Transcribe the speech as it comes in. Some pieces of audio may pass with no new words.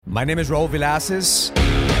My name is Raul Villacis,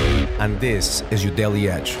 and this is your Daily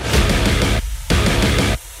Edge.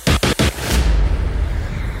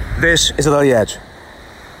 This is the Daily Edge.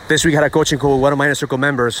 This week I had a coaching call with one of my Inner Circle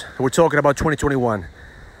members. We're talking about 2021.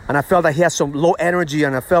 And I felt that he had some low energy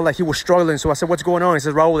and I felt like he was struggling. So I said, what's going on? He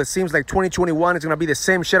said, Raul, it seems like 2021 is going to be the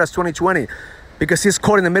same shit as 2020. Because he's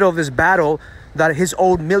caught in the middle of this battle that he's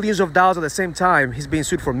owed millions of dollars at the same time. He's being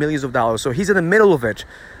sued for millions of dollars. So he's in the middle of it.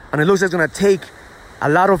 And it looks like it's going to take a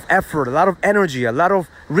lot of effort, a lot of energy, a lot of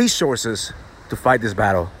resources to fight this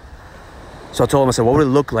battle. So I told him, I said, what would it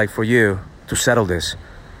look like for you to settle this?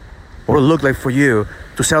 What would it look like for you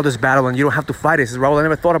to settle this battle and you don't have to fight it? He says, Raul, I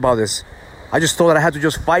never thought about this. I just thought that I had to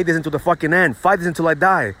just fight this until the fucking end. Fight this until I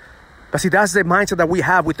die. But see, that's the mindset that we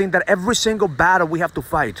have. We think that every single battle we have to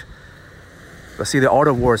fight. But see, the art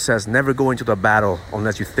of war says never go into the battle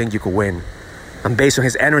unless you think you could win. And based on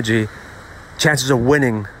his energy, chances of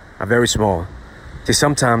winning are very small. See,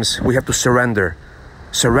 sometimes we have to surrender.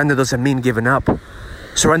 Surrender doesn't mean giving up.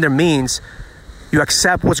 Surrender means you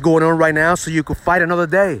accept what's going on right now so you could fight another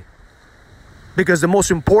day. Because the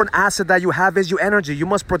most important asset that you have is your energy. You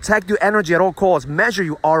must protect your energy at all costs. Measure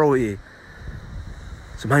your ROE.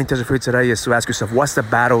 So my intention for you today is to ask yourself, what's the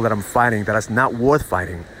battle that I'm fighting that is not worth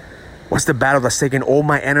fighting? What's the battle that's taking all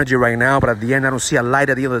my energy right now, but at the end I don't see a light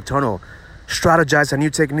at the end of the tunnel? Strategize a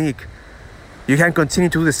new technique. You can't continue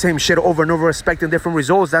to do the same shit over and over expecting different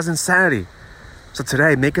results. That's insanity. So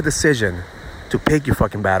today, make a decision to pick your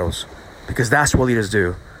fucking battles. Because that's what leaders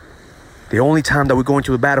do. The only time that we go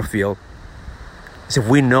into the battlefield is if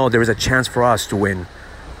we know there is a chance for us to win.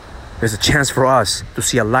 There's a chance for us to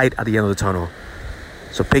see a light at the end of the tunnel.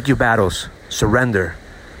 So pick your battles, surrender,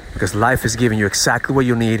 because life is giving you exactly what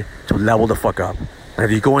you need to level the fuck up. And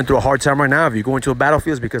if you're going through a hard time right now, if you're going to a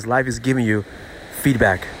battlefield, it's because life is giving you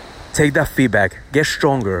feedback. Take that feedback, get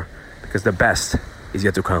stronger, because the best is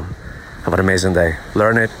yet to come. Have an amazing day.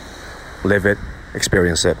 Learn it, live it,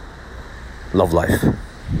 experience it. Love life.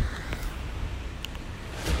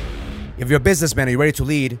 If you're a businessman and you're ready to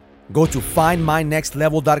lead, go to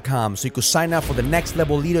findmynextlevel.com so you can sign up for the Next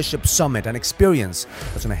Level Leadership Summit, an experience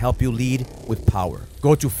that's going to help you lead with power.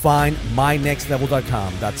 Go to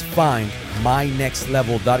findmynextlevel.com. That's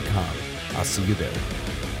findmynextlevel.com. I'll see you there.